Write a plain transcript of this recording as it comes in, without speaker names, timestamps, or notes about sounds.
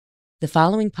The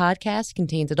following podcast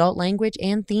contains adult language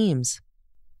and themes.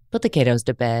 Put the kiddos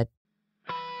to bed.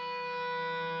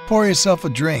 Pour yourself a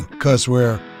drink, because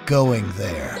we're going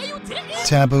there.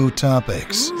 Taboo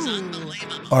topics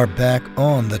are back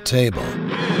on the table.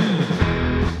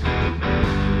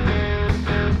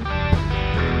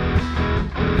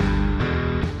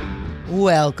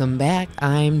 Welcome back.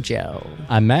 I'm Joe.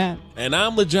 I'm Matt. And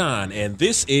I'm LaJohn, and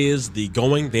this is the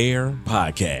Going There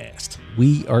podcast.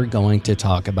 We are going to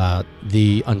talk about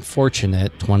the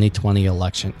unfortunate 2020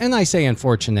 election. And I say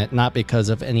unfortunate not because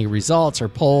of any results or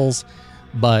polls,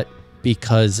 but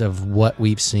because of what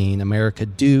we've seen America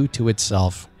do to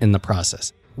itself in the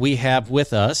process. We have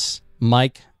with us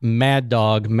Mike Mad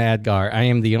Dog Madgar. I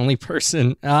am the only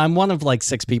person, I'm one of like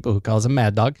 6 people who calls him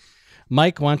Mad Dog.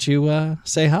 Mike, why don't you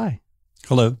say hi?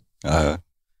 Hello.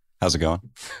 How's it going?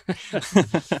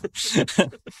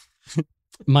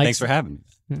 Mike, Thanks for having me.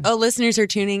 Oh, listeners are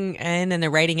tuning in and they're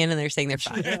writing in and they're saying they're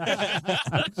fine.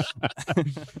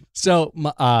 So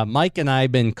Mike and I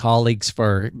have been colleagues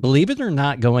for, believe it or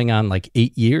not, going on like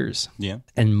 8 years. Yeah.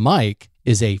 And Mike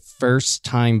is a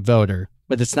first-time voter,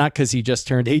 but it's not because he just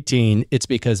turned 18. It's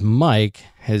because Mike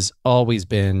has always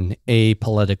been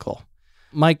apolitical.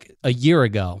 Mike, a year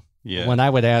ago, when I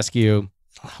would ask you,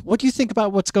 what do you think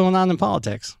about what's going on in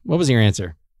politics? What was your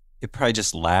answer? You'd probably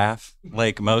just laugh,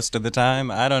 like, most of the time.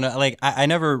 I don't know. Like, I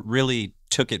never really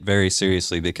took it very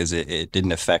seriously because it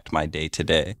didn't affect my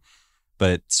day-to-day.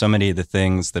 But so many of the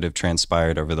things that have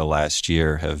transpired over the last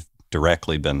year have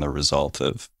directly been the result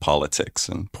of politics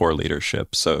and poor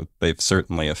leadership. So they've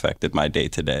certainly affected my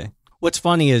day-to-day. What's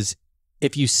funny is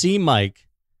if you see Mike,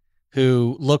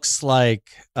 who looks like,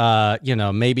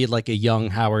 maybe like a young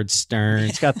Howard Stern.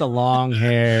 He's got the long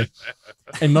hair.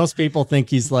 And most people think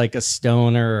he's like a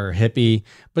stoner or hippie.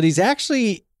 But he's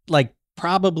actually like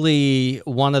probably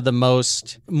one of the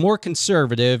more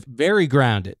conservative, very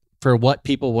grounded for what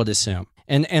people would assume.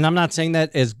 And I'm not saying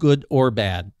that as good or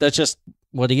bad. That's just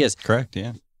what he is. Correct,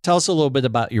 yeah. Tell us a little bit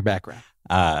about your background.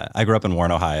 I grew up in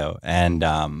Warren, Ohio. And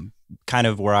kind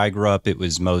of where I grew up, it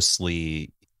was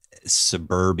mostly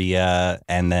suburbia,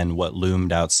 and then what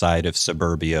loomed outside of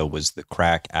suburbia was the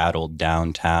crack-addled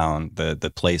downtown,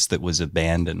 the place that was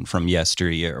abandoned from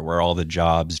yesteryear, where all the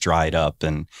jobs dried up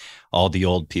and all the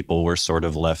old people were sort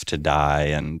of left to die,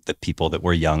 and the people that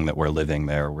were young that were living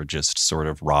there were just sort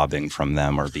of robbing from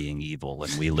them or being evil.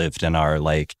 And we lived in our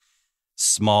like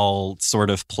small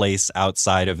sort of place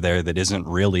outside of there that isn't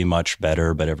really much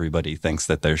better, but everybody thinks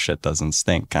that their shit doesn't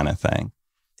stink kind of thing.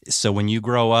 So when you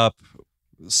grow up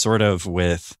sort of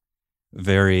with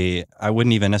very, I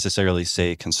wouldn't even necessarily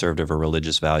say conservative or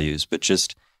religious values, but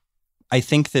just, I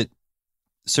think that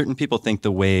certain people think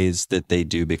the ways that they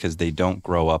do because they don't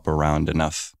grow up around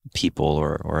enough people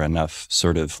or enough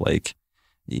sort of like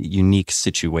unique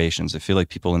situations. I feel like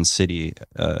people in city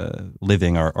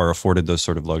living are afforded those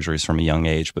sort of luxuries from a young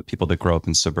age, but people that grow up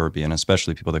in suburbia, and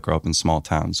especially people that grow up in small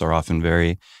towns, are often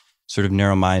very sort of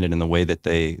narrow-minded in the way that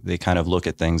they kind of look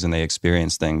at things and they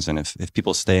experience things. And if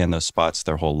people stay in those spots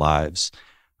their whole lives,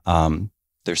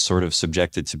 they're sort of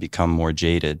subjected to become more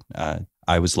jaded.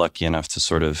 I was lucky enough to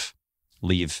sort of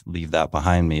leave that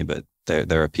behind me, but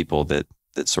there are people that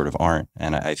sort of aren't.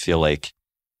 And I feel like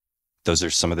those are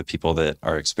some of the people that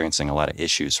are experiencing a lot of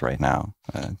issues right now.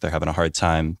 They're having a hard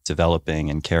time developing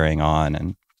and carrying on,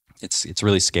 and it's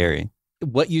really scary.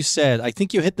 What you said, I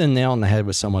think you hit the nail on the head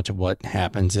with so much of what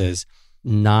happens is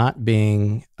not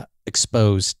being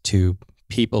exposed to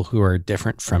people who are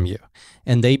different from you.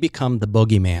 And they become the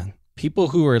boogeyman. People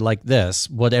who are like this,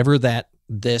 whatever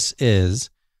this is,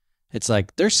 it's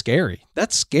like, they're scary.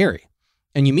 That's scary.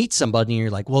 And you meet somebody and you're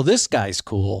like, well, this guy's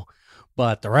cool,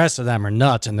 but the rest of them are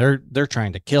nuts and they're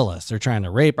trying to kill us. They're trying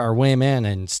to rape our women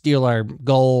and steal our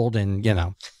gold and,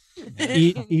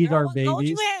 eat our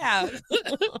babies.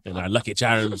 And our Lucky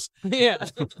Charms. Yeah.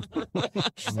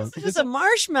 This is a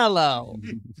marshmallow.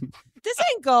 This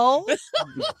ain't gold.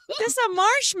 This a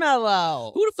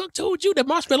marshmallow. Who the fuck told you that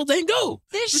marshmallows ain't gold?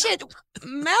 This shit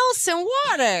melts in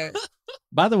water.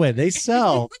 By the way, they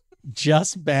sell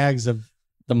just bags of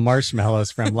the marshmallows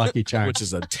from Lucky Charms. Which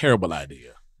is a terrible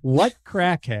idea. What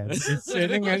crackhead is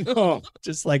sitting at home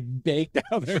just like baked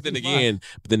out their But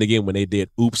then again, when they did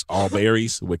Oops All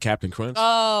Berries with Captain Crunch.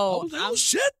 Oh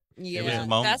shit. Yeah,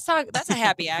 that's a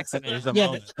happy accident.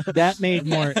 Yeah, that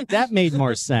made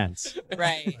more sense.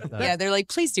 Right. Yeah, they're like,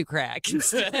 please do crack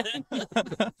instead.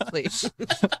 Please.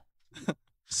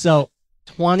 So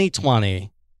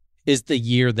 2020 is the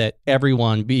year that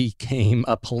everyone became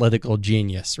a political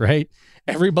genius, right?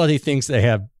 Everybody thinks they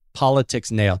have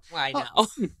politics nailed. I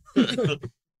know.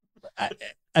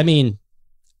 I mean,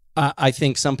 I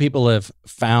think some people have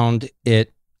found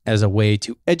it as a way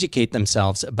to educate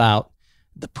themselves about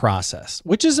the process,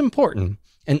 which is important.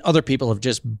 And other people have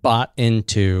just bought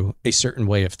into a certain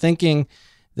way of thinking.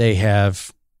 They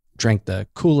have drank the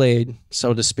Kool-Aid,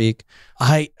 so to speak.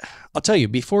 I'll tell you,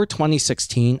 before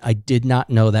 2016, I did not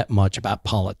know that much about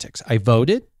politics. I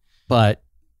voted, but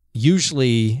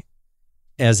usually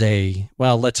as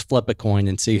let's flip a coin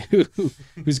and see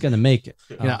who's going to make it.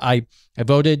 I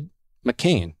voted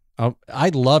McCain. I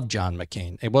love John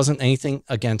McCain. It wasn't anything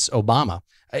against Obama.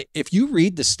 If you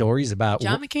read the stories about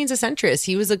John McCain's a centrist,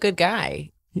 he was a good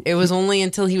guy. It was only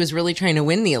until he was really trying to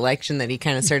win the election that he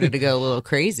kind of started to go a little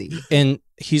crazy. And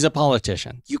he's a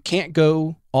politician. You can't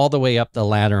go all the way up the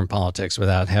ladder in politics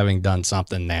without having done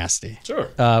something nasty. Sure.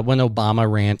 When Obama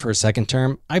ran for a second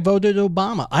term, I voted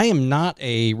Obama. I am not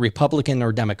a Republican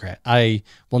or Democrat. I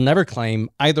will never claim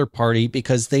either party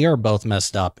because they are both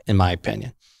messed up, in my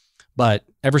opinion. But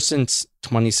ever since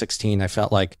 2016, I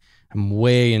felt like I'm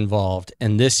way involved.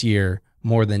 And this year,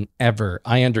 more than ever,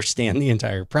 I understand the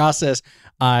entire process.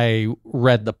 I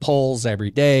read the polls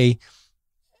every day,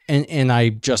 and I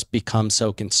just become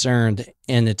so concerned.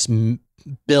 And it's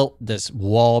built this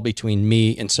wall between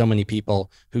me and so many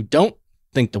people who don't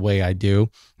think the way I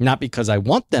do, not because I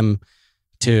want them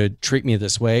to treat me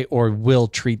this way or will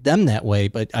treat them that way,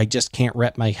 but I just can't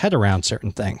wrap my head around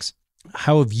certain things.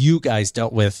 How have you guys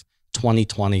dealt with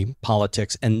 2020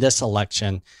 politics and this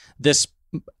election,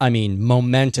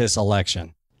 momentous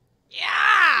election?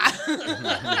 Yeah.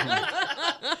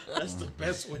 That's the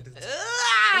best way to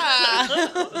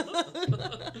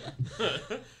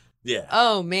Yeah.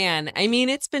 Oh, man. I mean,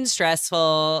 it's been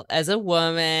stressful as a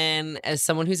woman, as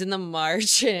someone who's in the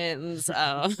margins.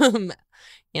 I'm on the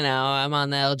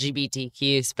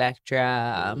LGBTQ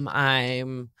spectrum.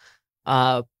 I'm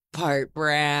part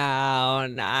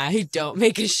brown. I don't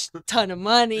make a ton of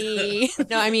money.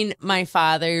 No, I mean, my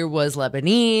father was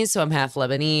Lebanese, so I'm half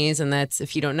Lebanese. And that's,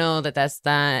 if you don't know, that's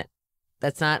not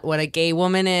what a gay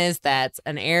woman is. That's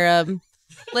an Arab.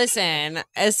 Listen,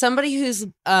 as somebody whose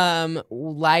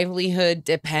livelihood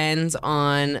depends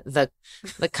on the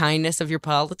kindness of your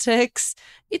politics,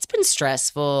 it's been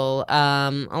stressful.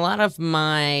 A lot of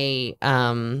my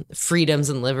freedoms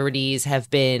and liberties have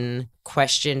been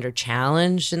questioned or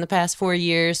challenged in the past 4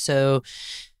 years. So,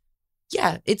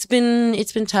 yeah, it's been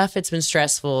tough. It's been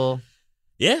stressful.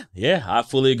 Yeah, I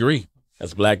fully agree.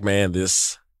 As a Black man,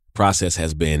 this process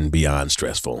has been beyond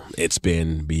stressful. It's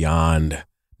been beyond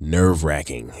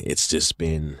nerve-wracking. It's just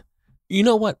been, you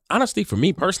know what? Honestly, for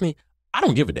me personally, I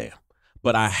don't give a damn.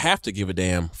 But I have to give a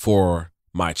damn for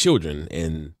my children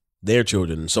and their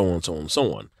children and so on, so on,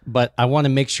 so on. But I want to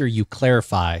make sure you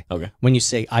clarify when you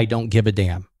say, I don't give a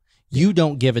damn. You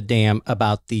don't give a damn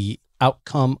about the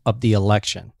outcome of the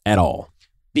election. At all.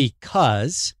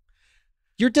 Because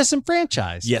you're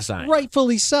disenfranchised. Yes, I am.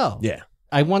 Rightfully so. Yeah.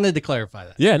 I wanted to clarify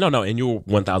that. Yeah, no. And you're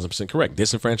 1,000% correct.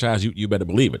 Disenfranchised, you better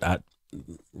believe it.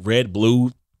 Red,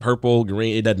 blue, purple,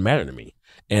 green, it doesn't matter to me.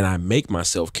 And I make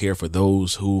myself care for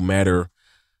those who matter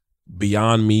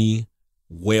beyond me,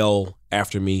 well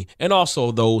after me, and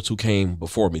also those who came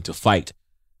before me to fight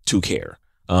to care.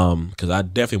 Because I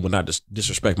definitely would not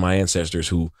disrespect my ancestors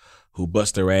who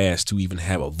bust their ass to even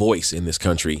have a voice in this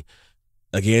country.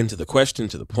 Again, to the question,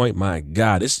 to the point, my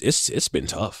God, it's been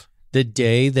tough. The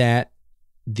day that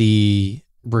the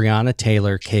Breonna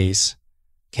Taylor case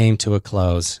came to a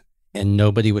close and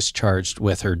nobody was charged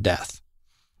with her death,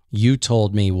 you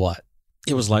told me what?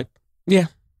 It was like, yeah,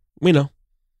 we know.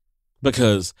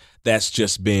 Because that's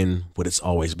just been what it's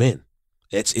always been.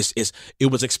 It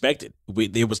was expected.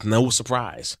 There was no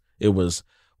surprise. It was,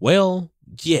 well,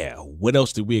 yeah, what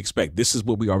else did we expect? This is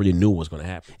what we already knew was going to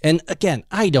happen. And again,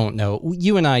 I don't know.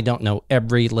 You and I don't know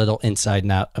every little inside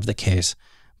and out of the case,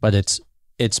 but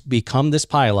it's become this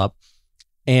pileup.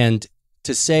 And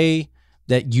to say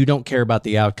that you don't care about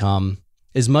the outcome,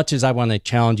 as much as I want to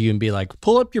challenge you and be like,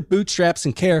 pull up your bootstraps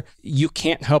and care, you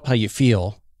can't help how you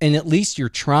feel. And at least you're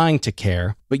trying to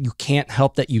care, but you can't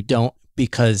help that you don't,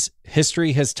 because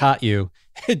history has taught you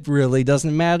it really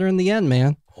doesn't matter in the end,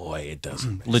 man. Boy, it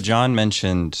doesn't. LeJohn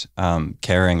mentioned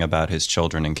caring about his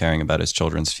children and caring about his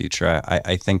children's future.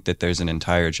 I think that there's an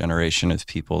entire generation of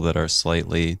people that are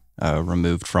slightly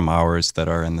removed from ours that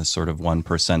are in the sort of 1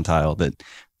 percentile that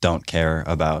don't care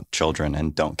about children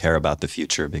and don't care about the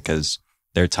future because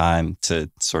their time to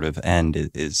sort of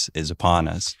end is upon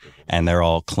us. And they're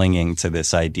all clinging to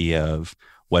this idea of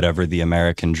whatever the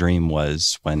American dream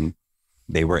was when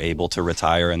they were able to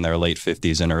retire in their late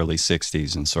 50s and early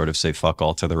 60s and sort of say fuck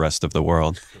all to the rest of the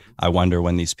world. I wonder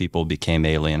when these people became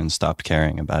alien and stopped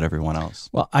caring about everyone else.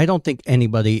 Well, I don't think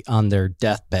anybody on their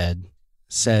deathbed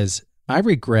says, I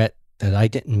regret that I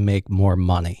didn't make more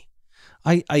money.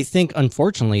 I think,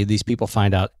 unfortunately, these people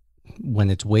find out when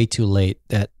it's way too late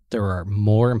that there are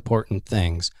more important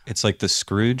things. It's like the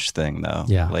Scrooge thing, though.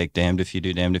 Yeah. Like, damned if you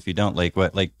do, damned if you don't. Like,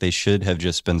 what? Like, they should have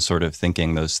just been sort of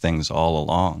thinking those things all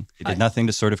along. They did nothing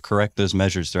to sort of correct those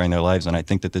measures during their lives. And I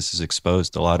think that this has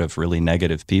exposed a lot of really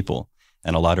negative people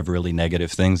and a lot of really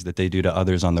negative things that they do to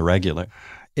others on the regular.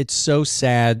 It's so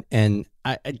sad and,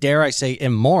 dare I say,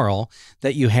 immoral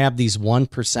that you have these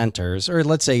 1%ers, or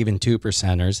let's say even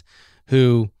 2%ers,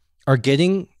 who are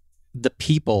getting the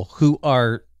people who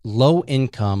are low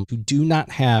income, who do not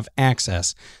have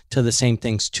access to the same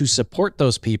things to support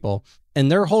those people.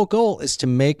 And their whole goal is to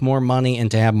make more money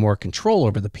and to have more control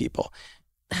over the people.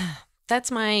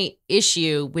 That's my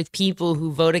issue with people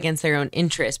who vote against their own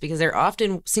interests, because they're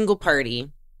often single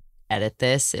party. Edit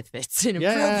this if it's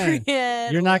inappropriate.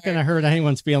 Yeah. You're not going to hurt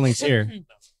anyone's feelings here.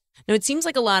 No, it seems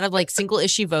like a lot of like single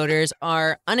issue voters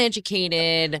are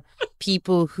uneducated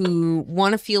people who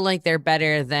want to feel like they're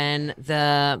better than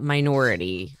the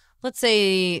minority. Let's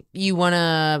say you want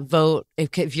to vote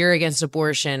if you're against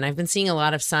abortion. I've been seeing a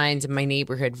lot of signs in my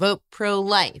neighborhood, vote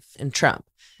pro-life and Trump.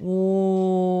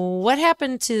 What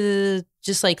happened to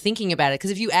just like thinking about it? Because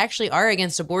if you actually are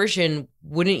against abortion,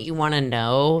 wouldn't you want to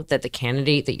know that the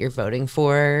candidate that you're voting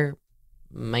for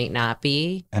might not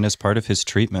be? And as part of his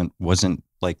treatment, wasn't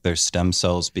like their stem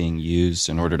cells being used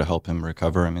in order to help him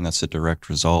recover? I mean, that's a direct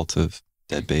result of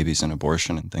dead babies and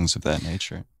abortion and things of that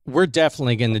nature. We're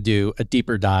definitely going to do a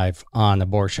deeper dive on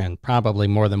abortion, probably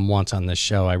more than once on this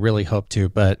show. I really hope to.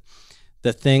 But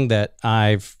the thing that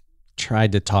I've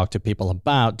tried to talk to people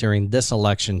about during this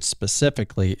election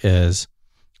specifically is,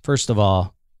 first of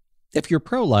all, if you're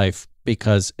pro-life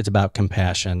because it's about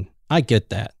compassion, I get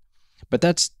that. But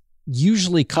that's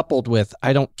usually coupled with,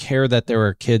 I don't care that there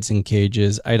are kids in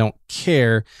cages. I don't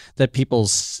care that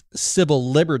people's civil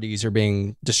liberties are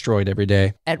being destroyed every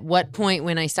day. At what point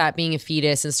when I stop being a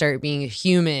fetus and start being a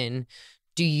human,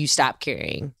 do you stop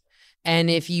caring? And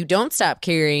if you don't stop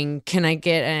caring, can I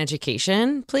get an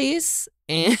education, please?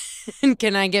 And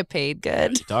can I get paid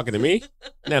good? You talking to me?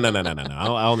 No.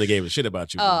 I only gave a shit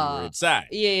about you when you were inside.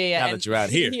 Yeah. Now that you're out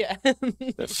here, Yeah.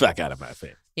 the fuck out of my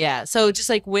face. Yeah. So just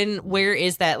like where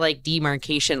is that like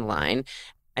demarcation line?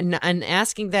 And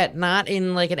asking that not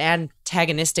in like an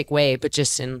antagonistic way, but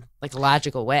just in like a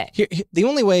logical way. Here, the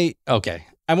only way, okay,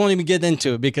 I won't even get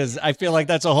into it because I feel like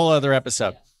that's a whole other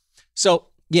episode. So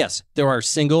yes, there are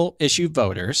single issue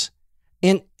voters.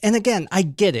 And again, I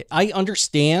get it. I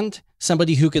understand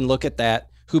somebody who can look at that,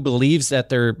 who believes that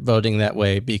they're voting that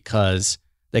way because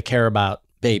they care about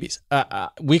babies.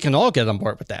 We can all get on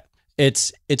board with that.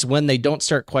 It's when they don't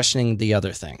start questioning the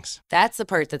other things. That's the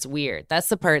part that's weird. That's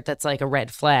the part that's like a red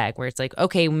flag where it's like,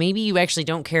 okay, maybe you actually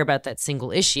don't care about that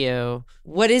single issue.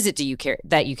 What is it you care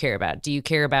about? Do you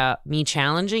care about me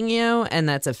challenging you and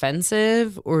that's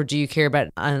offensive? Or do you care about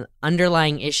an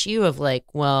underlying issue of like,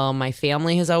 well, my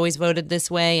family has always voted this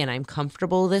way and I'm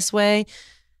comfortable this way?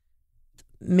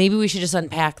 Maybe we should just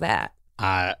unpack that.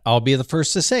 I'll be the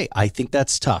first to say, I think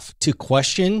that's tough to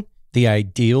question the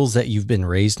ideals that you've been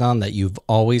raised on, that you've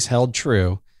always held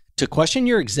true. To question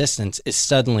your existence is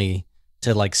suddenly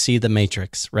to like see the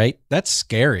Matrix, right? That's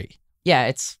scary. Yeah,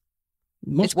 it's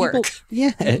work.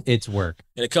 It's work.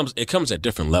 And it comes at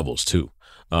different levels too.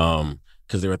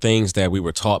 Because there are things that we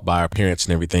were taught by our parents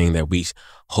and everything that we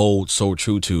hold so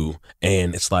true to.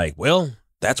 And it's like, well,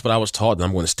 that's what I was taught and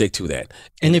I'm going to stick to that.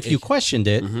 And if you questioned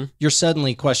it, you're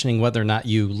suddenly questioning whether or not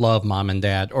you love mom and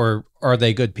dad or are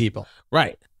they good people?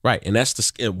 Right. And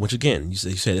that's which again, you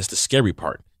said it's the scary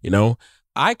part. You know,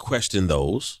 I question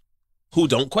those who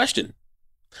don't question,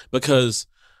 because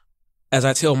as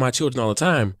I tell my children all the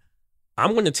time,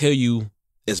 I'm going to tell you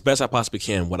as best I possibly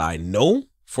can what I know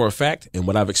for a fact and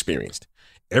what I've experienced.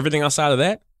 Everything outside of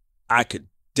that, I could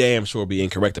damn sure be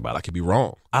incorrect about. I could be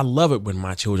wrong. I love it when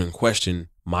my children question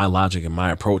my logic and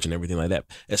my approach and everything like that,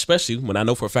 especially when I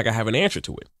know for a fact I have an answer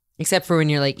to it. Except for when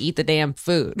you're like, eat the damn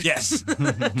food. Yes,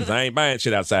 because I ain't buying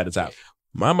shit outside the house.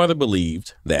 My mother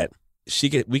believed that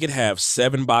we could have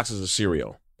 7 boxes of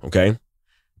cereal, okay?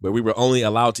 But we were only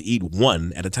allowed to eat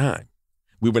one at a time.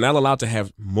 We were not allowed to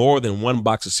have more than 1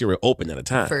 box of cereal open at a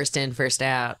time. First in, first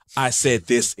out. I said,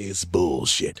 this is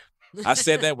bullshit. I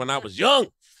said that when I was young,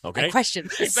 okay? I questioned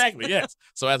this. Exactly, yes.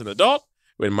 So as an adult,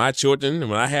 when my children,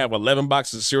 when I have 11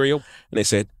 boxes of cereal, and they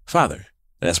said, Father,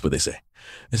 that's what they say.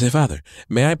 They said, Father,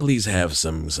 may I please have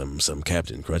some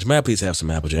Captain Crunch? May I please have some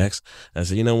Apple Jacks? I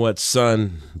said, you know what,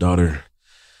 son, daughter,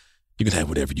 you can have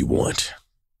whatever you want.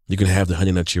 You can have the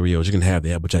Honey Nut Cheerios. You can have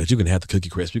the Apple Jacks. You can have the Cookie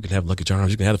Crisp. You can have Lucky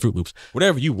Charms. You can have the Fruit Loops.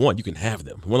 Whatever you want, you can have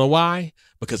them. You wanna know why?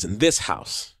 Because in this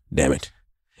house, damn it,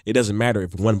 it doesn't matter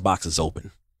if one box is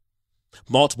open.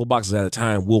 Multiple boxes at a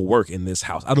time will work in this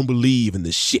house. I don't believe in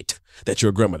the shit that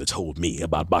your grandmother told me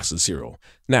about boxes of cereal.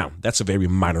 Now, that's a very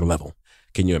minor level.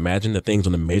 Can you imagine the things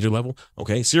on the major level?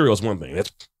 Okay, cereal is one thing. That's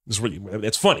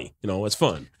funny. It's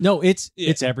fun. No, it's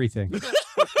everything.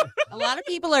 A lot of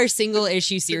people are single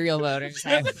issue cereal voters,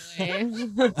 actually.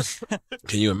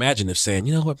 Can you imagine if saying,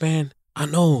 you know what, man? I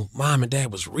know mom and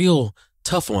dad was real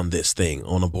tough on this thing,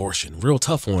 on abortion, real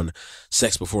tough on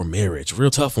sex before marriage,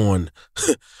 real tough on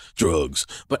drugs,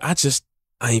 but I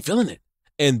ain't feeling it.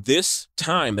 And this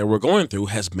time that we're going through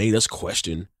has made us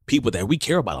question people that we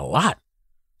care about a lot.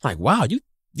 Like, wow,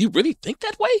 you really think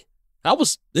that way? I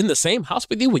was in the same house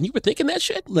with you when you were thinking that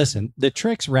shit? Listen, the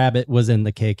Trix rabbit was in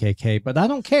the KKK, but I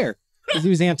don't care because he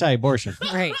was anti-abortion.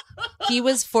 Right. He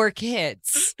was for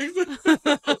kids.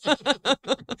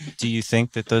 Do you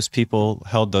think that those people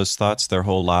held those thoughts their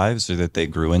whole lives or that they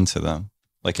grew into them?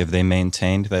 Like, have they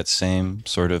maintained that same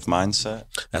sort of mindset?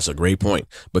 That's a great point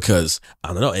because, I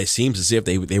don't know, it seems as if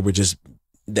they were just,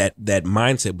 that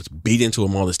mindset was beat into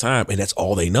them all this time and that's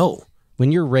all they know.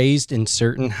 When you're raised in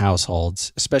certain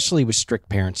households, especially with strict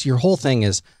parents, your whole thing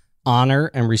is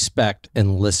honor and respect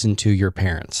and listen to your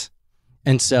parents.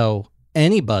 And so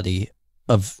anybody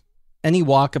of any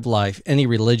walk of life, any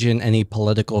religion, any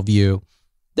political view,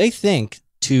 they think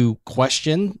to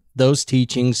question those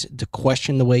teachings, to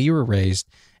question the way you were raised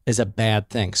is a bad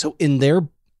thing. So in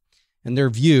their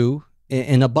view,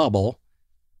 in a bubble,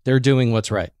 they're doing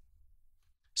what's right.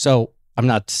 So I'm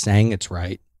not saying it's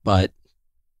right, but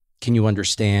can you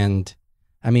understand?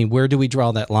 I mean, where do we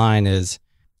draw that line is,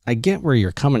 I get where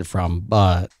you're coming from,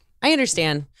 but. I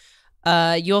understand.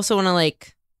 You also want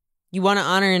to you want to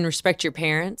honor and respect your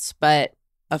parents, but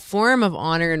a form of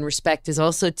honor and respect is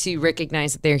also to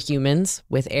recognize that they're humans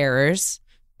with errors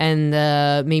and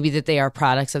maybe that they are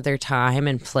products of their time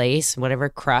and place, whatever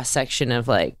cross-section of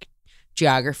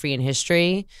geography and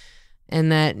history. And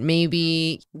that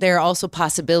maybe there are also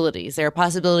possibilities. There are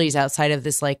possibilities outside of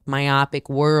this myopic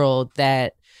world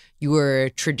that your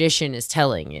tradition is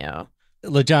telling you.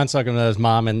 LeJohn's talking about his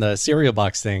mom and the cereal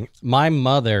box thing. My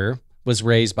mother was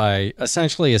raised by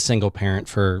essentially a single parent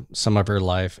for some of her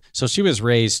life. So she was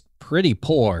raised pretty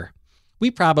poor.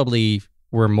 We probably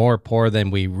were more poor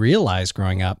than we realized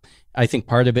growing up. I think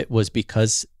part of it was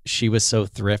because she was so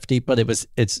thrifty, but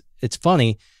it's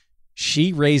funny.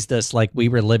 She raised us like we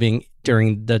were living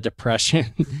during the Depression.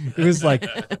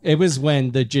 It was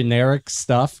when the generic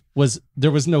stuff there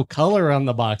was no color on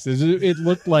the boxes. It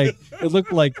looked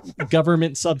like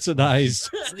government subsidized.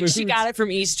 She got it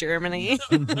from East Germany.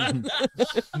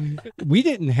 We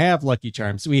didn't have Lucky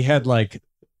Charms. We had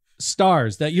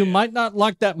stars that you might not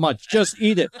like that much. Just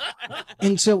eat it.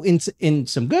 And so in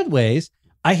some good ways,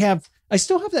 I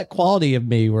still have that quality of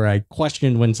me where I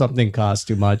question when something costs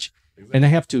too much. And I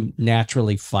have to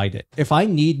naturally fight it. If I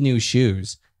need new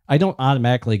shoes, I don't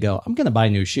automatically go, I'm going to buy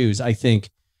new shoes. I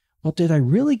think, well, did I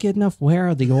really get enough wear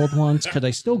of the old ones? Could I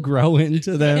still grow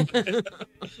into them?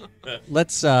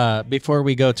 Let's, before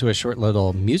we go to a short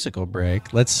little musical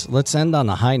break, let's end on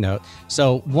a high note.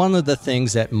 So one of the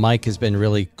things that Mike has been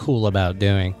really cool about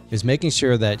doing is making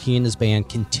sure that he and his band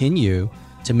continue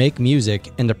to make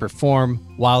music and to perform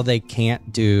while they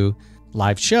can't do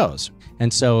live shows.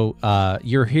 And so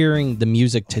you're hearing the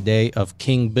music today of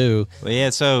King Boo. Well, yeah,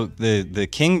 so the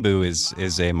King Boo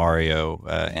is a Mario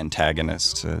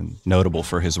antagonist, notable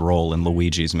for his role in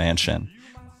Luigi's Mansion.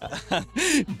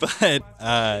 But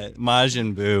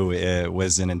Majin Buu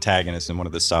was an antagonist in one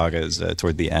of the sagas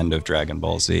toward the end of Dragon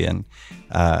Ball Z. And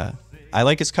I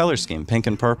like his color scheme, pink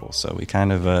and purple. So we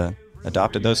kind of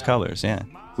adopted those colors, yeah.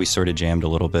 We sort of jammed a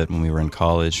little bit when we were in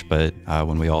college, but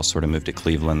when we all sort of moved to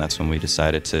Cleveland, that's when we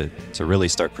decided to really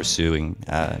start pursuing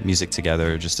music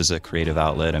together just as a creative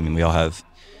outlet. I mean, we all have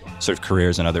sort of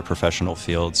careers in other professional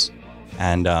fields,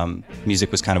 and music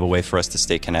was kind of a way for us to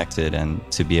stay connected and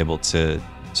to be able to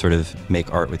sort of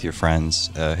make art with your friends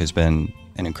has been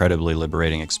an incredibly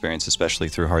liberating experience, especially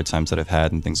through hard times that I've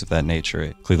had and things of that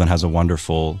nature. Cleveland has a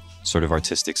wonderful sort of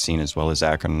artistic scene as well as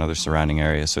Akron and other surrounding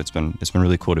areas. So it's been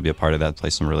really cool to be a part of that, play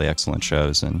some really excellent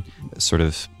shows and sort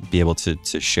of be able to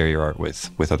share your art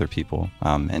with other people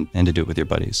and to do it with your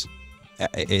buddies.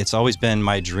 It's always been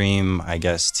my dream, I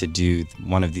guess, to do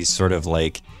one of these sort of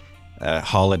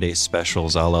holiday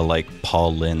specials a la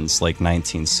Paul Lynde's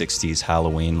 1960s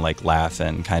Halloween,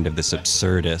 Laugh-In, kind of this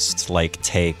absurdist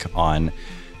take on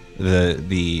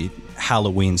the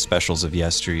Halloween specials of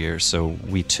yesteryear. So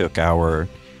we took our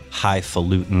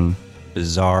highfalutin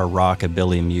bizarre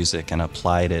rockabilly music and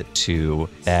applied it to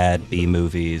bad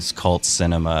B-movies, cult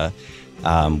cinema.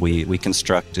 We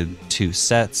constructed 2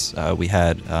 sets. We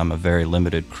had a very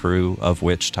limited crew, of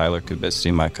which Tyler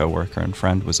Kubisty, my coworker and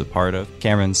friend, was a part of.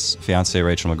 Cameron's fiancée,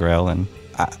 Rachel McGrail, and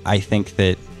I think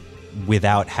that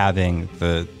without having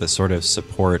the sort of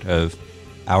support of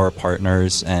our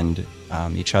partners and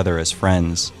each other as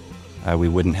friends, we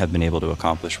wouldn't have been able to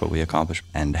accomplish what we accomplished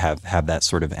and have that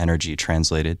sort of energy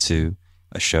translated to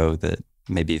a show that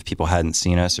maybe if people hadn't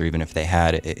seen us, or even if they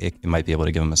had, it might be able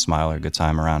to give them a smile or a good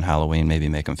time around Halloween, maybe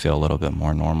make them feel a little bit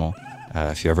more normal.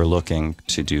 If you're ever looking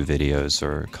to do videos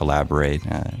or collaborate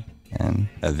in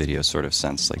a video sort of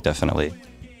sense, like definitely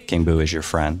King Boo is your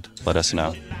friend. Let us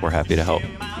know. We're happy to help.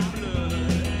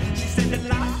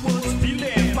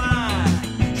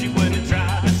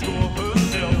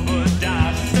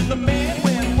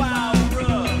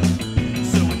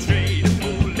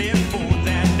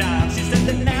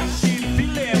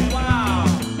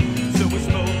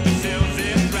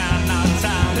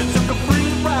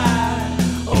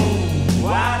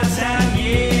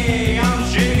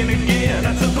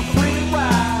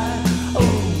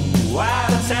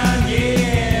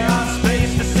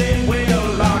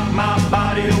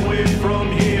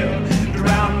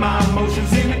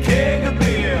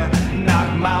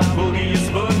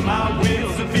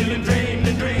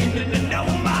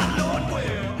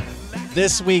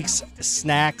 This week's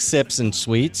Snack, Sips, and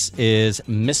Sweets is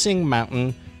Missing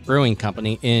Mountain Brewing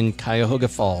Company in Cuyahoga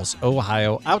Falls,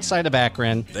 Ohio, outside of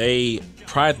Akron. They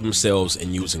pride themselves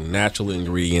in using natural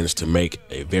ingredients to make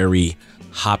a very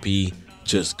hoppy,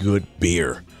 just good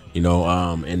beer. You know,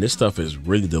 and this stuff is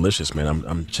really delicious, man.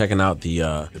 I'm checking out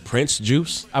the Prince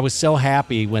juice. I was so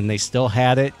happy when they still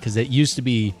had it because it used to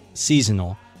be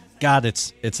seasonal. God,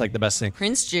 it's like the best thing.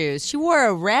 Prince juice. She wore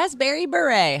a raspberry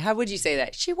beret. How would you say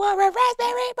that? She wore a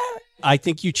raspberry beret. I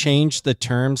think you changed the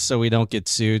terms so we don't get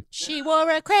sued. She wore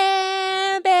a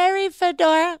cranberry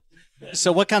fedora.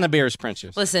 So what kind of beer is Prince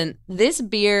juice? Listen, this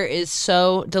beer is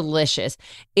so delicious.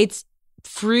 It's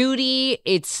fruity.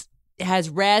 It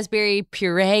has raspberry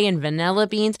puree and vanilla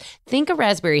beans. Think a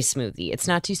raspberry smoothie. It's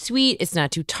not too sweet. It's not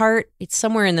too tart. It's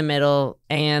somewhere in the middle.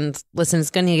 And listen,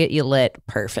 it's going to get you lit.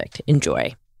 Perfect.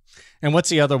 Enjoy. And what's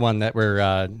the other one that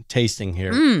we're tasting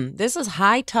here? This is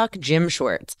High Tuck Gym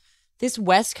Shorts. This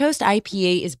West Coast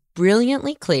IPA is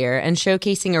brilliantly clear and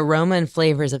showcasing aroma and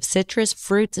flavors of citrus,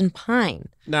 fruits, and pine.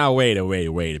 Now, wait a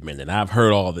minute. I've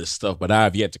heard all this stuff, but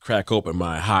I've yet to crack open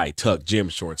my High Tuck Gym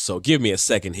Shorts. So give me a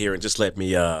second here and just let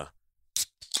me, We're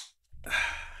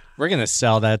going to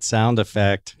sell that sound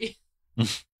effect.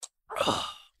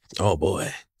 Oh,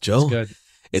 boy. Joe, Good.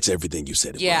 It's everything you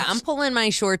said it Yeah, was. I'm pulling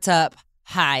my shorts up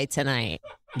high tonight.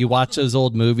 You watch those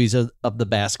old movies of the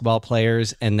basketball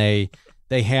players, and they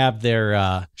have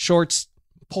their shorts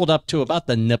pulled up to about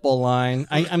the nipple line.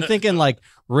 I'm thinking like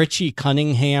Richie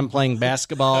Cunningham playing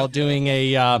basketball, doing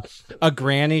a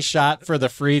granny shot for the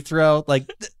free throw.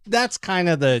 Like that's kind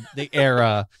of the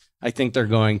era I think they're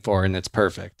going for, and it's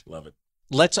perfect. Love it.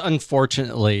 Let's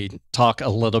unfortunately talk a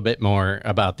little bit more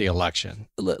about the election.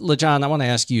 LeJohn, I want to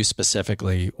ask you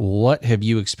specifically, what have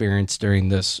you experienced during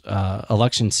this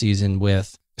election season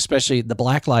with, especially the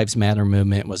Black Lives Matter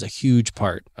movement was a huge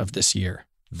part of this year.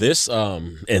 This,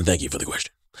 and thank you for the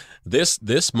question.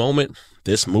 This moment,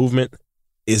 this movement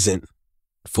isn't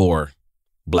for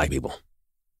Black people.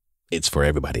 It's for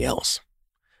everybody else.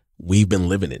 We've been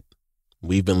living it.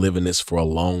 We've been living this for a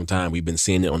long time. We've been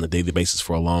seeing it on a daily basis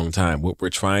for a long time. What we're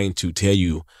trying to tell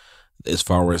you as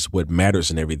far as what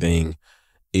matters and everything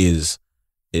is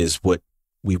what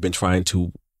we've been trying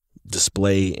to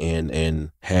display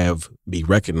and have be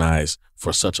recognized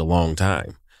for such a long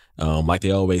time. Like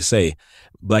they always say,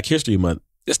 Black History Month,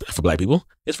 it's not for Black people.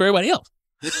 It's for everybody else.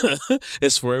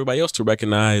 It's for everybody else to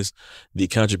recognize the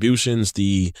contributions,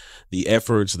 the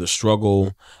efforts, the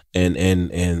struggle,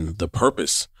 and the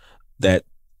purpose that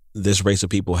this race of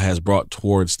people has brought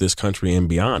towards this country and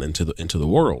beyond into the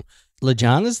world.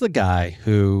 LeJohn is the guy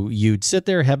who you'd sit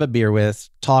there, have a beer with,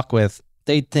 talk with.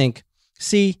 They'd think,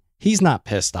 see, he's not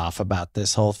pissed off about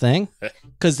this whole thing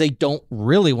because they don't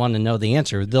really want to know the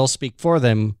answer. They'll speak for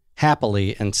them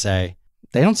happily and say,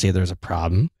 they don't see there's a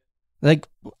problem. Like,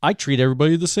 I treat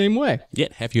everybody the same way.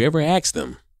 Yet, have you ever asked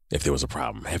them if there was a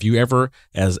problem? Have you ever,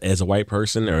 as a white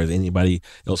person or as anybody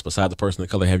else beside the person of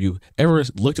color, have you ever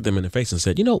looked at them in the face and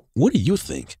said, what do you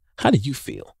think? How do you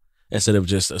feel? Instead of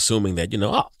just assuming that,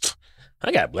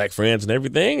 I got Black friends and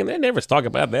everything, and they never talk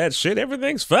about that shit.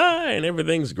 Everything's fine.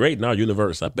 Everything's great in our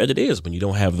universe. I bet it is when you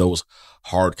don't have those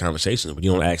hard conversations, when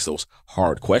you don't ask those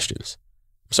hard questions.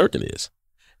 I'm certain it is.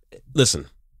 Listen,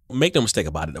 make no mistake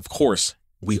about it. Of course,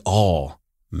 we all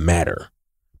matter.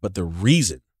 But the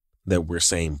reason that we're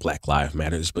saying Black Lives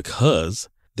Matter is because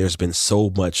there's been so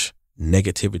much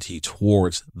negativity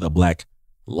towards the Black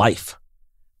life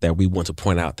that we want to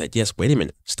point out that, yes, wait a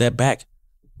minute, step back,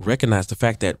 recognize the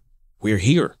fact that we're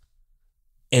here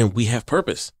and we have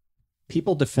purpose.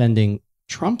 People defending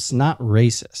Trump's not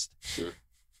racist,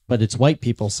 but it's white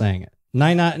people saying it.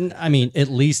 At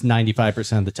least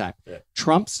 95% of the time. Yeah.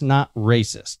 Trump's not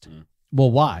racist.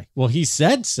 Well, why? Well, he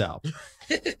said so.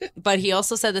 But he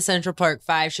also said the Central Park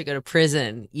Five should go to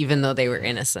prison, even though they were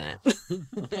innocent.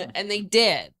 And they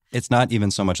did. It's not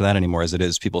even so much that anymore as it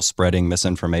is people spreading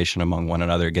misinformation among one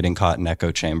another, getting caught in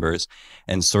echo chambers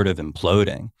and sort of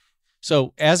imploding.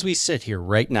 So as we sit here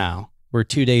right now, we're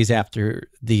 2 days after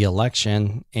the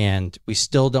election and we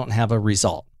still don't have a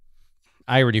result.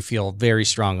 I already feel very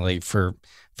strongly for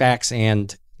facts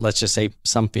and, let's just say,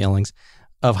 some feelings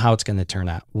of how it's going to turn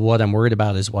out. What I'm worried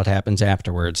about is what happens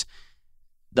afterwards.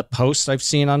 The posts I've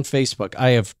seen on Facebook,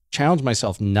 I have challenged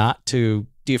myself not to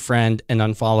defriend and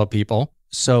unfollow people.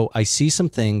 So I see some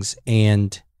things,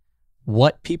 and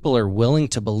what people are willing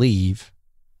to believe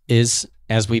is,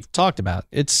 as we've talked about,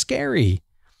 it's scary.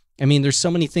 I mean, there's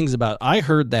so many things about, I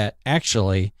heard that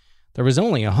actually there was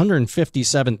only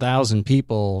 157,000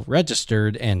 people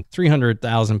registered and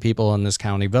 300,000 people in this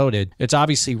county voted. It's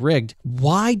obviously rigged.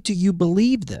 Why do you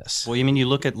believe this? Well, you mean you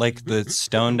look at like the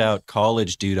stoned out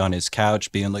college dude on his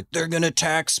couch being like, they're going to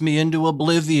tax me into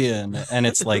oblivion. And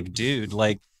it's like, dude,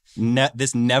 like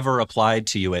this never applied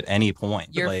to you at any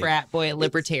point. You're like, a frat boy,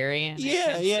 libertarian.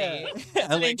 Yeah. It's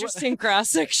an interesting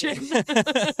cross-section.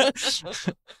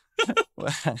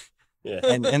 Yeah.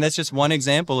 And that's just one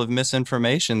example of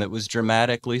misinformation that was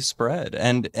dramatically spread.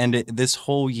 And this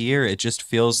whole year, it just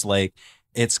feels like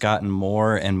it's gotten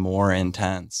more and more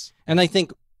intense. And I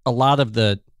think a lot of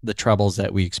the troubles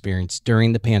that we experienced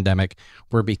during the pandemic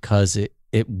were because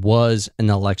it was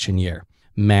an election year.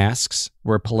 Masks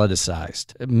were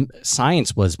politicized.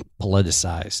 Science was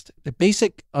politicized. The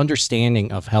basic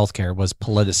understanding of healthcare was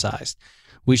politicized.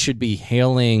 We should be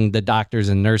hailing the doctors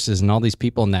and nurses and all these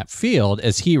people in that field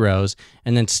as heroes,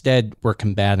 and instead we're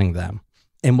combating them.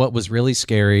 And what was really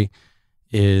scary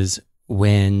is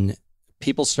when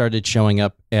people started showing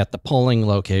up at the polling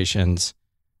locations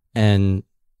and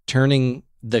turning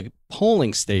the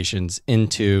polling stations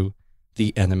into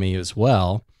the enemy as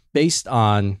well, based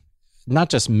on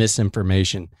not just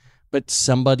misinformation, but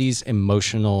somebody's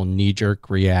emotional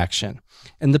knee-jerk reaction.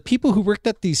 And the people who worked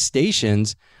at these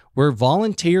stations were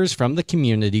volunteers from the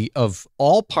community of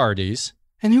all parties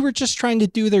and who were just trying to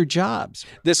do their jobs.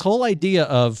 This whole idea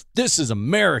of this is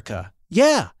America.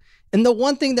 Yeah. And the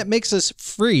one thing that makes us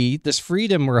free, this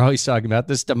freedom we're always talking about,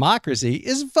 this democracy,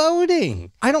 is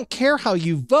voting. I don't care how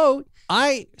you vote.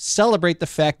 I celebrate the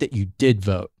fact that you did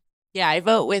vote. Yeah, I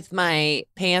vote with my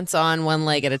pants on one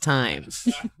leg at a time.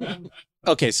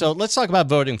 Okay, so let's talk about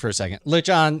voting for a second.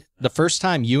 LeJohn, the first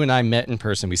time you and I met in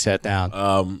person, we sat down.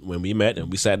 When we met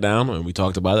and we sat down and we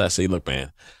talked about it, I said, look,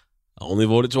 man, I only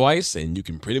voted twice, and you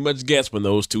can pretty much guess when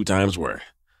those 2 times were.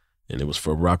 And it was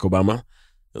for Barack Obama. It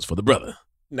was for the brother.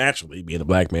 Naturally, being a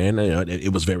Black man,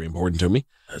 it was very important to me.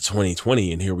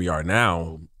 2020, and here we are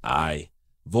now. I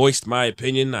voiced my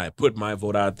opinion. I put my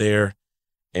vote out there.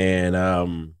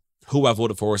 And who I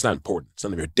voted for is not important. It's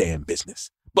none of your damn business.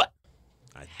 But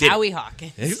I did. Howie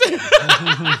Hawkins.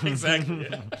 Exactly.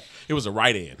 Yeah. It was a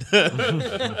right-hand.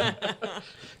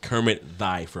 Kermit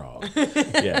thy frog.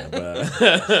 Yeah.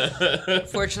 But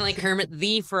Fortunately, Kermit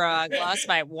the Frog lost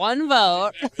by 1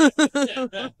 vote.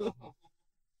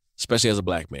 Especially as a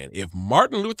Black man. If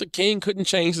Martin Luther King couldn't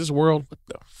change this world, what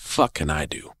the fuck can I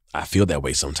do? I feel that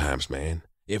way sometimes, man.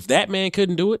 If that man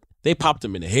couldn't do it, they popped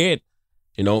him in the head,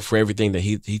 for everything that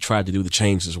he tried to do to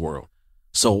change this world.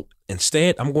 So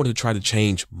instead, I'm going to try to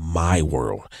change my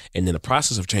world. And in the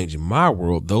process of changing my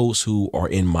world, those who are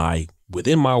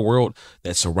within my world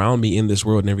that surround me in this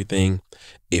world and everything,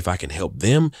 if I can help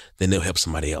them, then they'll help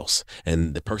somebody else.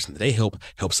 And the person that they help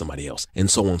somebody else.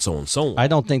 And so on, so on, so on. I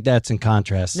don't think that's in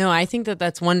contrast. No, I think that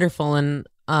that's wonderful. And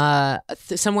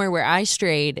somewhere where I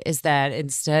strayed is that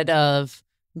instead of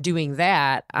doing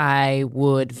that, I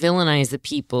would villainize the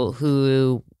people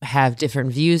who have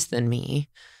different views than me.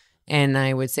 And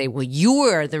I would say, well, you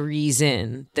are the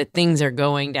reason that things are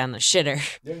going down the shitter.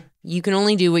 Yeah. You can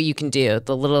only do what you can do,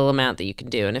 the little amount that you can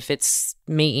do. And if it's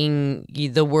making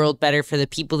the world better for the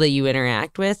people that you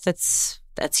interact with, that's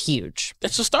huge.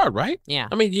 That's a start, right? Yeah.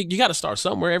 I mean, you got to start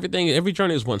somewhere. Every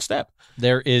journey is one step.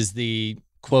 There is the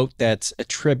quote that's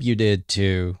attributed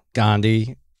to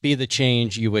Gandhi: be the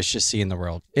change you wish to see in the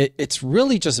world. It's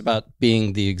really just about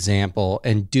being the example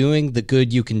and doing the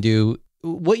good you can do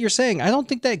what you're saying, I don't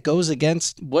think that goes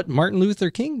against what Martin Luther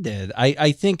King did.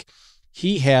 I think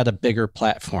he had a bigger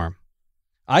platform.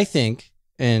 I think,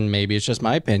 and maybe it's just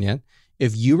my opinion,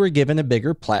 if you were given a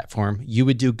bigger platform, you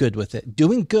would do good with it.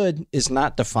 Doing good is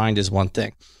not defined as one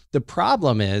thing. The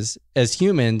problem is, as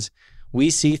humans, we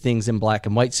see things in black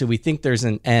and white, so we think there's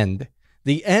an end.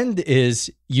 The end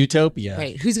is utopia.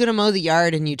 Right. Who's going to mow the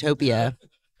yard in utopia?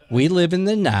 We live in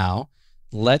the now.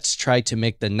 Let's try to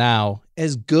make the now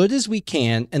as good as we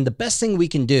can. And the best thing we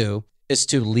can do is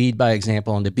to lead by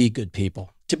example and to be good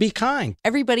people, to be kind.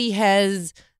 Everybody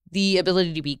has the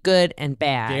ability to be good and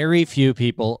bad. Very few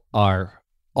people are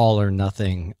all or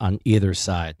nothing on either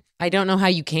side. I don't know how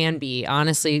you can be.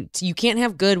 Honestly, you can't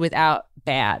have good without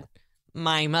bad.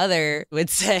 My mother would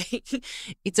say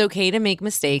it's okay to make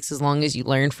mistakes as long as you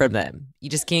learn from them. You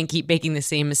just can't keep making the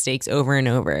same mistakes over and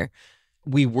over.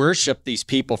 We worship these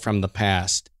people from the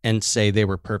past and say they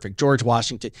were perfect. George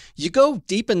Washington, you go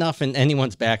deep enough in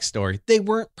anyone's backstory, they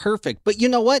weren't perfect. But you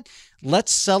know what?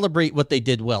 Let's celebrate what they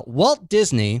did well. Walt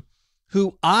Disney,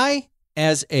 who I,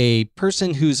 as a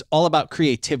person who's all about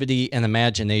creativity and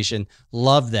imagination,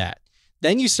 love that.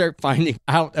 Then you start finding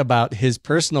out about his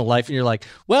personal life and you're like,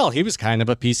 well, he was kind of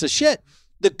a piece of shit.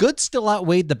 The good still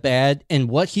outweighed the bad, and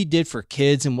what he did for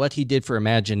kids and what he did for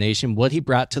imagination, what he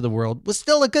brought to the world was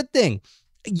still a good thing.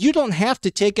 You don't have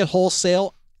to take it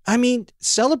wholesale. I mean,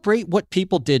 celebrate what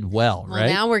people did well, right?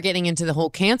 Now we're getting into the whole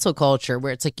cancel culture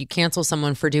where it's like you cancel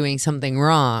someone for doing something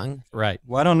wrong. Right.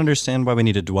 Well, I don't understand why we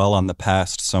need to dwell on the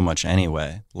past so much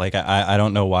anyway. Like, I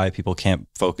don't know why people can't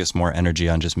focus more energy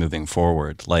on just moving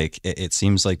forward. Like, it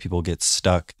seems like people get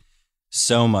stuck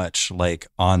so much like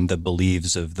on the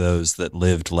beliefs of those that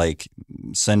lived like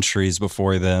centuries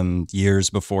before them, years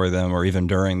before them, or even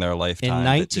during their lifetime. In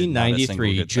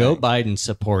 1993, Joe Biden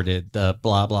supported the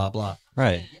blah, blah, blah.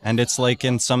 Right. And it's like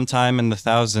in sometime in the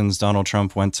thousands, Donald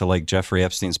Trump went to like Jeffrey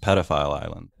Epstein's pedophile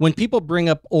island. When people bring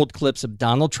up old clips of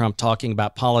Donald Trump talking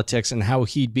about politics and how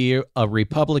he'd be a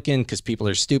Republican because people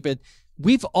are stupid,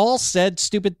 we've all said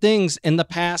stupid things in the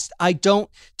past.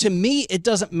 To me, it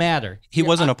doesn't matter. He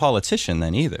wasn't a politician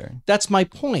then either. That's my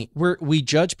point. We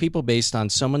judge people based on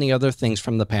so many other things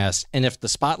from the past. And if the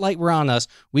spotlight were on us,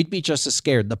 we'd be just as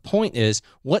scared. The point is,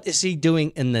 what is he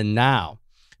doing in the now?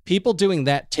 People doing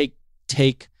that take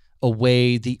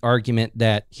away the argument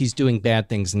that he's doing bad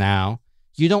things now.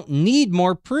 You don't need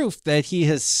more proof that he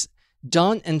has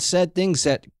done and said things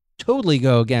that totally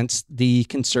go against the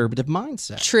conservative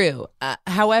mindset. True.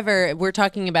 However, we're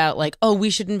talking about like, oh, we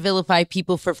shouldn't vilify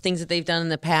people for things that they've done in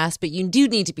the past, but you do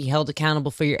need to be held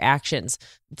accountable for your actions.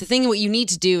 The thing, what you need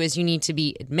to do is you need to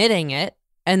be admitting it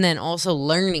and then also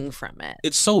learning from it.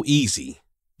 It's so easy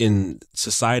in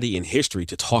society and history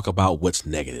to talk about what's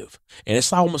negative. And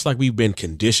it's almost like we've been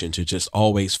conditioned to just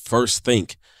always first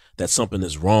think that something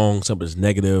is wrong, something is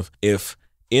negative. If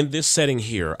in this setting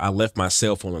here, I left my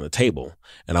cell phone on the table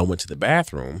and I went to the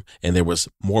bathroom and there was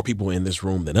more people in this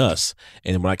room than us.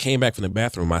 And when I came back from the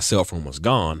bathroom, my cell phone was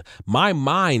gone. My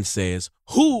mind says,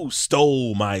 who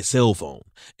stole my cell phone?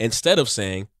 Instead of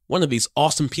saying, one of these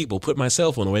awesome people put my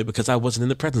cell phone away because I wasn't in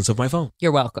the presence of my phone.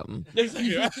 You're welcome.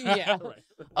 Yeah.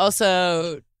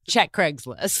 Also, check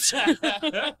Craigslist.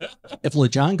 If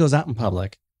LeJohn goes out in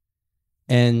public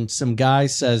and some guy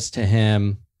says to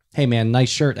him, hey man, nice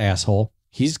shirt, asshole,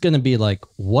 he's going to be like,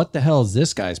 what the hell is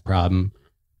this guy's problem?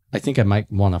 I think I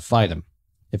might want to fight him.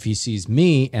 If he sees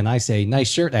me and I say, nice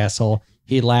shirt, asshole,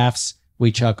 he laughs,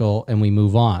 we chuckle, and we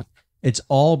move on. It's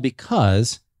all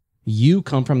because you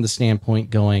come from the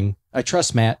standpoint going, I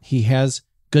trust Matt. He has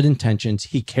good intentions.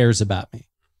 He cares about me.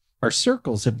 Our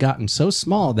circles have gotten so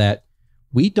small that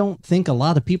we don't think a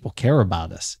lot of people care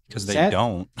about us. Because they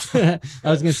don't. I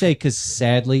was going to say, because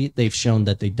sadly, they've shown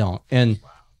that they don't. And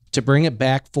to bring it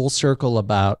back full circle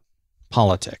about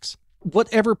politics,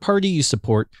 whatever party you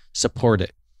support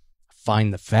it.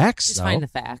 Find the facts. Just find the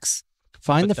facts.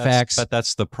 Find the facts. But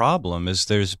that's the problem, is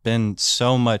there's been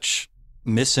so much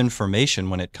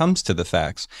misinformation when it comes to the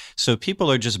facts. So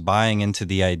people are just buying into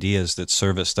the ideas that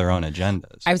service their own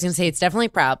agendas. I was going to say it's definitely a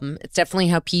problem. It's definitely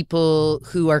how people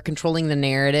who are controlling the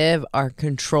narrative are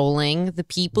controlling the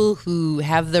people who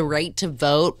have the right to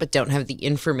vote but don't have the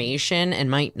information and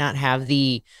might not have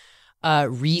the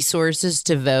resources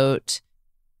to vote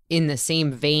in the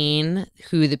same vein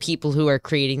who the people who are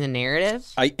creating the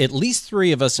narrative. At least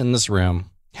 3 of us in this room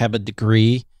have a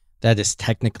degree that is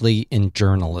technically in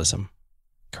journalism.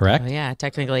 Correct? Oh, yeah,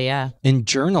 technically, yeah. In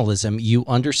journalism, you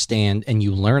understand and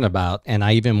you learn about, and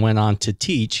I even went on to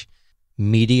teach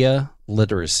media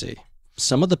literacy.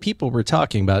 Some of the people we're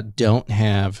talking about don't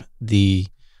have the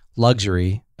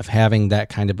luxury of having that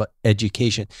kind of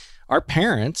education. Our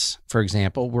parents, for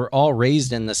example, were all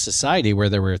raised in the society where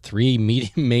there were three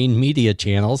main media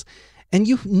channels, and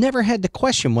you never had to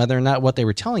question whether or not what they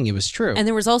were telling you was true. And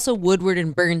there was also Woodward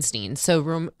and Bernstein.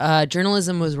 So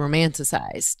journalism was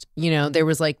romanticized. You know, there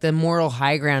was like the moral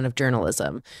high ground of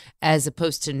journalism, as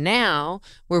opposed to now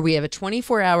where we have a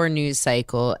 24-hour news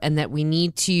cycle and that we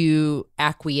need to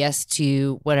acquiesce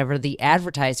to whatever the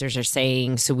advertisers are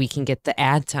saying so we can get the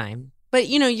ad time. But,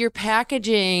 you know, you're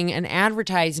packaging an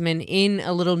advertisement in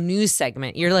a little news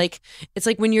segment. You're like, it's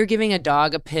like when you're giving a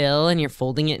dog a pill and you're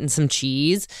folding it in some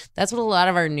cheese. That's what a lot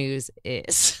of our news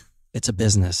is. It's a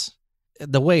business.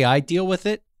 The way I deal with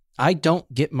it, I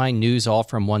don't get my news all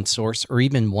from one source or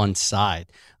even one side.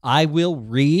 I will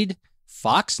read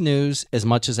Fox News as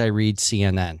much as I read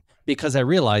CNN because I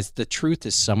realize the truth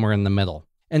is somewhere in the middle.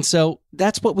 And so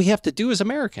that's what we have to do as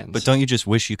Americans. But don't you just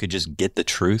wish you could just get the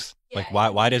truth? Like,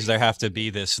 why does there have to be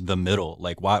the middle?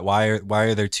 Like, why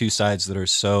are there two sides that are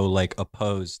so like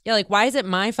opposed? Yeah, like why is it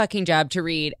my fucking job to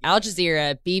read Al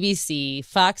Jazeera, BBC,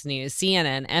 Fox News,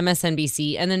 CNN,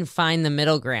 MSNBC, and then find the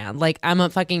middle ground? Like I'm a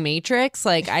fucking Matrix.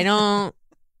 Like I don't.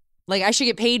 Like I should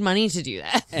get paid money to do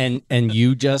that. And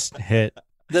you just hit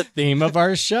the theme of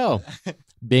our show.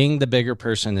 Being the bigger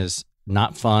person is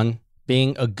not fun.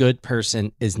 Being a good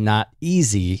person is not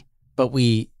easy, but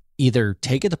we either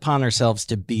take it upon ourselves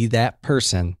to be that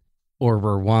person or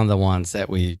we're one of the ones that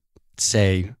we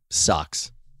say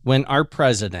sucks. When our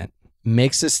president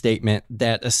makes a statement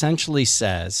that essentially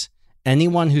says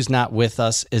anyone who's not with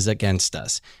us is against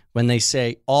us, when they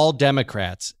say all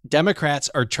Democrats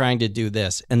are trying to do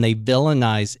this and they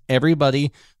villainize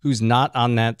everybody who's not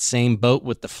on that same boat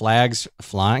with the flags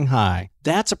flying high,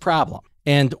 that's a problem.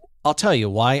 And I'll tell you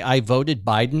why I voted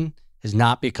Biden is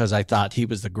not because I thought he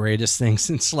was the greatest thing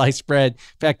since sliced bread.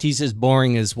 In fact, he's as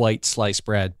boring as white sliced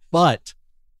bread. But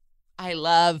I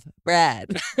love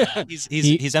bread. He's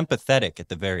empathetic at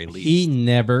the very least. He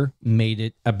never made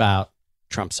it about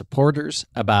Trump supporters,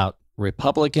 about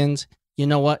Republicans. You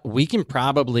know what? We can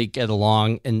probably get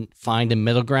along and find a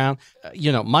middle ground.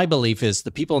 My belief is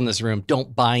the people in this room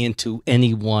don't buy into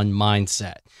any one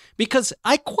mindset because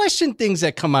I question things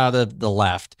that come out of the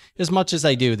left as much as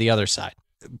I do the other side.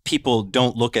 People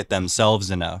don't look at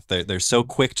themselves enough. They're so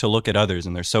quick to look at others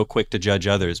and they're so quick to judge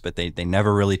others, but they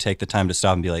never really take the time to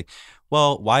stop and be like,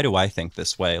 well, why do I think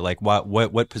this way? Like,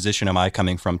 what position am I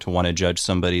coming from to want to judge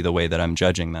somebody the way that I'm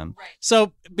judging them? Right.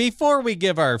 So before we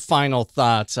give our final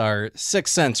thoughts, our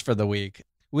 6 cents for the week,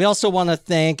 we also want to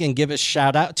thank and give a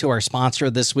shout out to our sponsor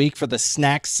this week for the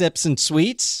snacks, sips, and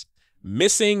sweets.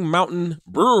 Missing Mountain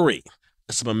Brewery.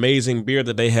 Some amazing beer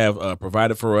that they have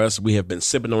provided for us. We have been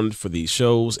sipping on it for these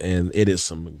shows, and it is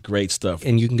some great stuff.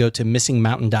 And you can go to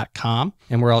missingmountain.com,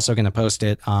 and we're also going to post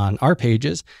it on our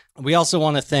pages. We also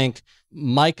want to thank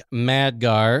Mike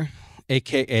Madgar,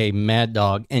 a.k.a. Mad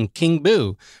Dog, and King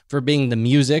Boo for being the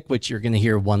music, which you're going to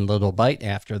hear one little bite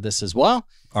after this as well.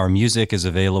 Our music is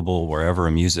available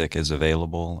wherever music is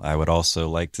available. I would also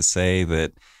like to say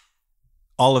that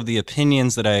all of the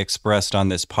opinions that I expressed on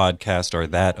this podcast are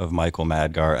that of Michael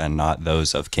Madgar and not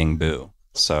those of King Boo.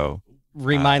 So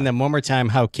remind them one more time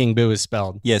how King Boo is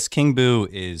spelled. Yes, King Boo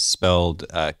is spelled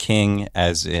king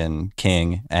as in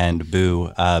king and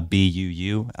boo,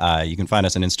 B-U-U. You can find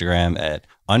us on Instagram at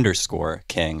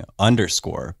 _king_boo_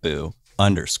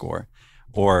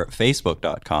 or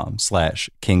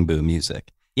facebook.com/kingboomusic.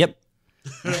 Yep.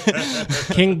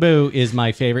 King Boo is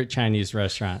my favorite Chinese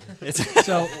restaurant.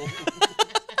 So...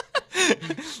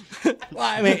 Well,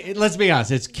 I mean, let's be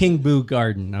honest. It's King Boo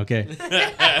Garden, okay?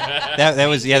 That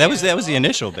was the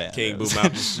initial band. King Boo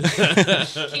Mountain.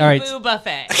 King All right. Boo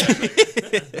Buffet.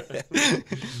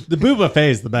 The Boo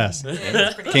Buffet is the best.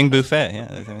 King Buffet,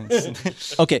 yeah.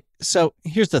 Okay, so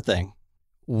here's the thing.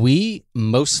 We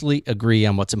mostly agree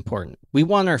on what's important. We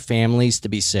want our families to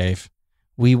be safe.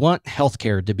 We want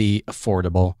healthcare to be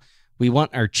affordable. We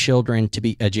want our children to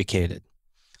be educated.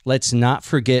 Let's not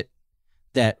forget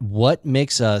that what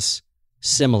makes us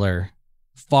similar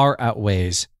far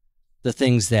outweighs the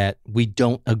things that we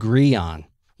don't agree on.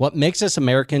 What makes us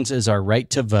Americans is our right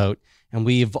to vote, and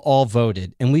we've all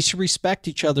voted, and we should respect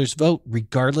each other's vote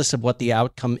regardless of what the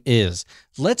outcome is.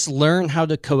 Let's learn how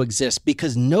to coexist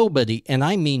because nobody, and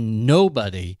I mean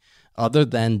nobody, other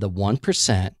than the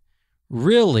 1%,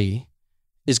 really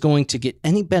is going to get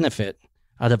any benefit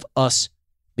out of us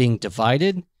being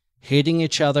divided, hating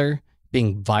each other,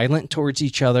 being violent towards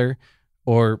each other,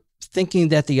 or thinking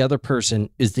that the other person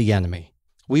is the enemy.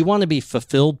 We want to be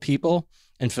fulfilled people,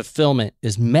 and fulfillment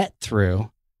is met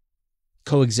through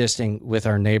coexisting with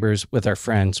our neighbors, with our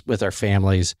friends, with our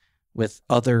families, with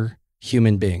other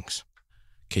human beings.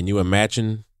 Can you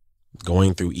imagine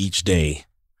going through each day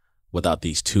without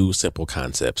these two simple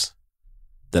concepts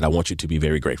that I want you to be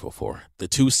very grateful for. The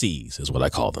 2 C's is what I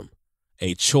call them.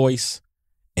 A choice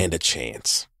and a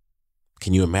chance.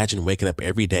 Can you imagine waking up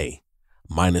every day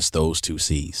minus those 2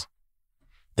 C's?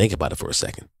 Think about it for a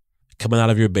second. Coming out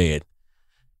of your bed,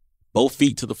 both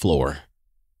feet to the floor,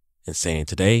 and saying,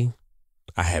 today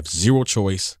I have 0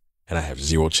 choice and I have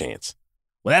 0 chance.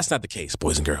 Well, that's not the case,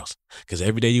 boys and girls, because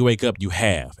every day you wake up, you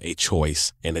have a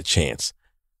choice and a chance.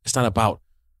 It's not about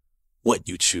what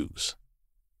you choose.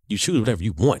 You choose whatever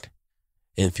you want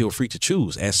and feel free to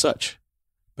choose as such.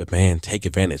 But man, take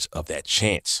advantage of that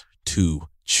chance to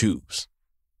choose.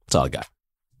 That's all I got.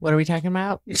 What are we talking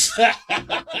about?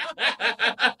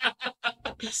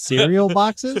 Cereal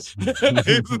boxes?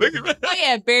 Oh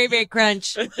yeah, Berry Berry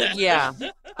Crunch. Yeah.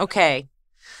 Okay.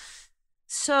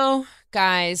 So,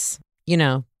 guys,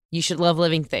 you should love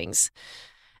living things.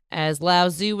 As Lao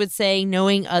Tzu would say,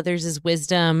 knowing others is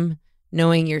wisdom,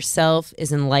 knowing yourself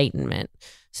is enlightenment.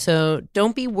 So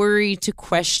don't be worried to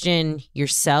question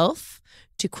yourself,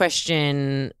 to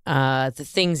question the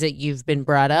things that you've been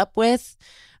brought up with.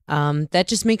 That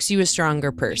just makes you a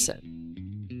stronger person.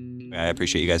 I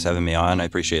appreciate you guys having me on. I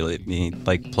appreciate letting me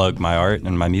plug my art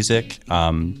and my music.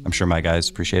 I'm sure my guys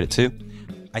appreciate it too.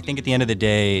 I think at the end of the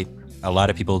day, a lot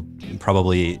of people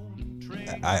probably,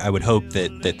 I would hope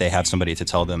that they have somebody to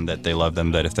tell them that they love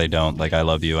them, that if they don't, I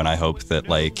love you. And I hope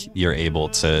that you're able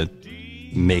to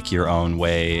make your own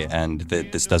way and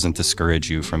that this doesn't discourage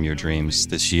you from your dreams.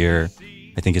 This year,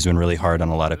 I think, has been really hard on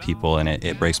a lot of people, and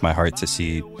it breaks my heart to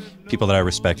see people that I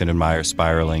respect and admire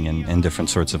spiraling in different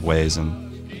sorts of ways. And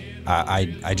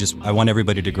I want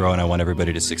everybody to grow, and I want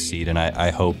everybody to succeed. And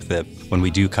I hope that when we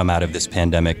do come out of this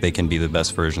pandemic, they can be the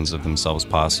best versions of themselves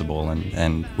possible,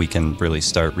 and we can really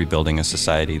start rebuilding a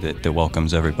society that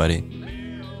welcomes everybody.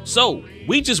 So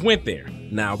we just went there.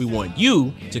 Now we want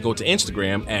you to go to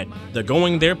Instagram at The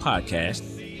Going There Podcast,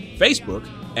 Facebook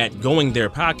at Going There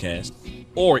Podcast,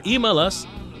 or email us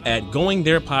at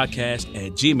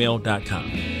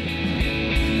goingtherepodcast@gmail.com.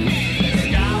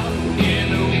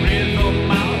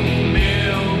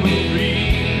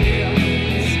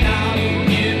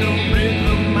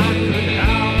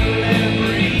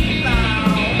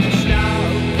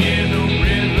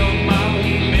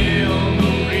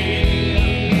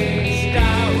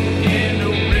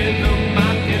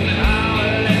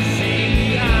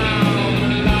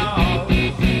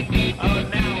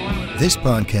 This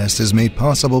podcast is made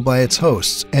possible by its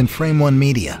hosts and Frame One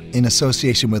Media in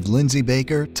association with Lindsay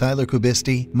Baker, Tyler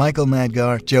Kubisti, Michael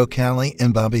Madgar, Joe Calley,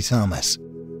 and Bobby Thomas.